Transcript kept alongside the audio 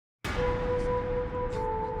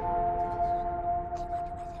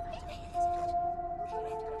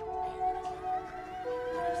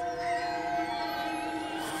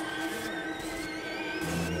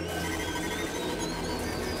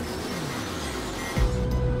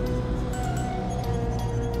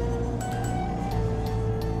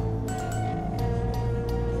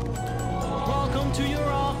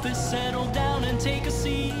settle down and take a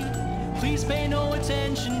seat. Please pay no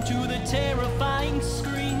attention to the terrifying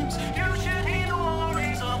screams. You should hear the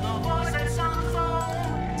warnings of the voice that's on the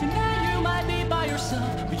phone. Tonight you might be by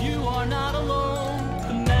yourself, but you are not alone.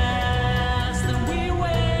 The masks that we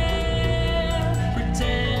wear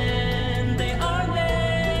pretend they are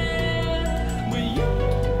there, but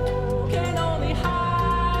you can only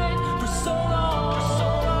hide for so long.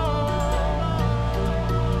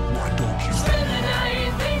 Why don't you Spend the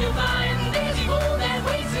night, think you'll find there's evil that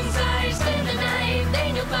waits inside. Spend the night,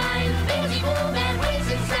 think you'll find there's evil that waits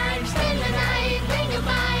inside. Spend the night, think you'll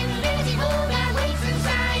find there's evil that waits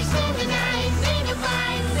inside. Spend the night, think you'll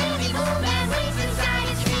find there's evil that waits inside.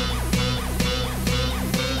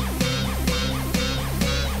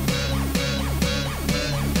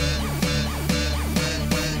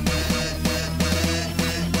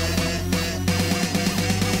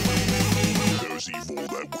 There's evil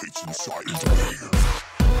that waits inside of me.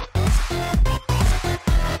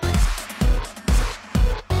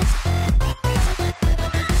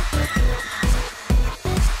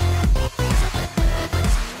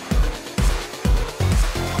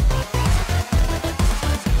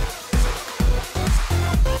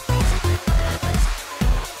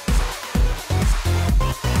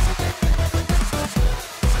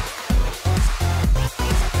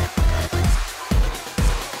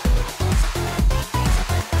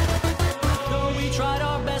 Though we tried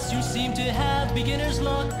our best, you seem to have beginner's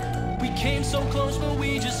luck. We came so close, but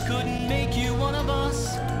we just couldn't make you one of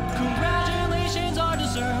us. Congratulations are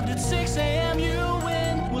deserved. At 6 a.m. you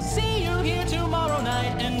win. We'll see you here tomorrow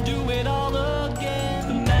night and do it all again.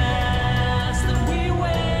 The masks that we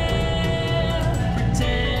wear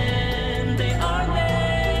pretend they are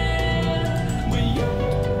there, but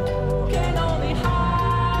you can only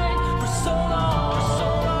hide for so long.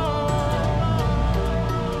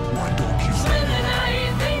 Why don't you Spend the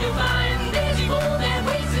night, think you'll find there's evil that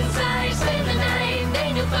waits inside. Spend the night,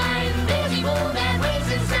 think you'll find there's evil that waits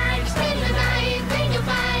inside. Spend the night, think you'll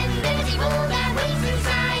find there's evil that waits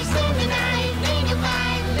inside. Spend the night, think you'll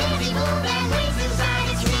find there's evil that waits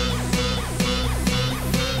inside.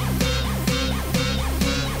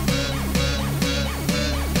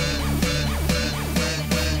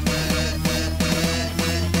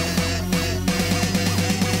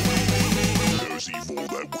 There's evil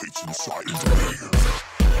that waits inside of me.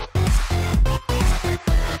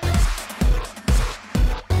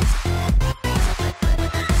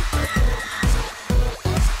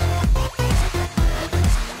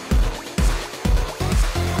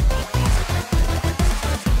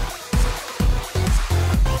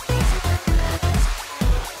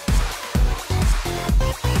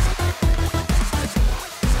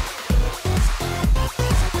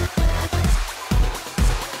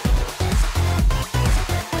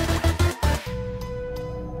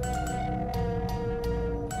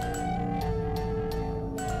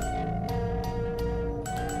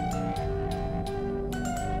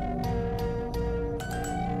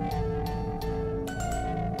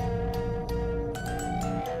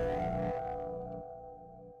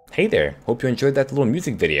 Hey there, hope you enjoyed that little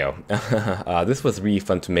music video. This was really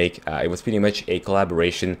fun to make. It was pretty much a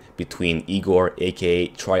collaboration between Igor, aka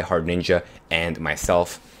TryHardNinja, and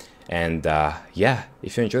myself. And yeah,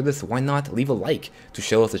 if you enjoyed this, why not leave a like to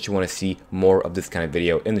show us that you want to see more of this kind of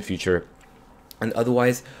video in the future. And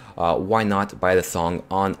otherwise, why not buy the song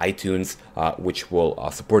on iTunes, which will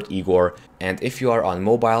support Igor. And if you are on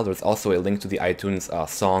mobile, there's also a link to the iTunes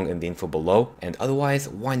song in the info below. And otherwise,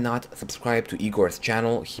 why not subscribe to Igor's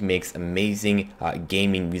channel? He makes amazing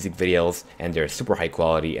gaming music videos, and they're super high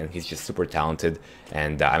quality, and he's just super talented.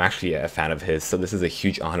 And I'm actually a fan of his, so this is a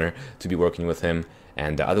huge honor to be working with him.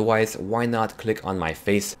 And otherwise, why not click on my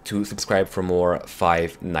face to subscribe for more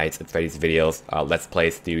Five Nights at Freddy's videos, Let's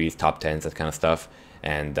Plays, theories, top 10s, that kind of stuff.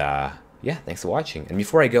 And yeah, thanks for watching. And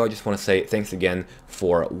before I go, I just want to say thanks again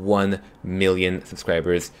for 1 million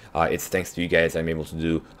subscribers. It's thanks to you guys I'm able to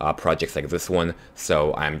do projects like this one,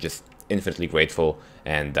 so I'm just infinitely grateful.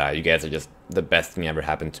 And you guys are just the best thing ever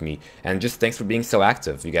happened to me. And just thanks for being so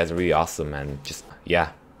active. You guys are really awesome, and just,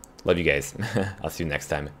 yeah, love you guys. I'll see you next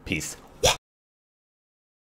time. Peace.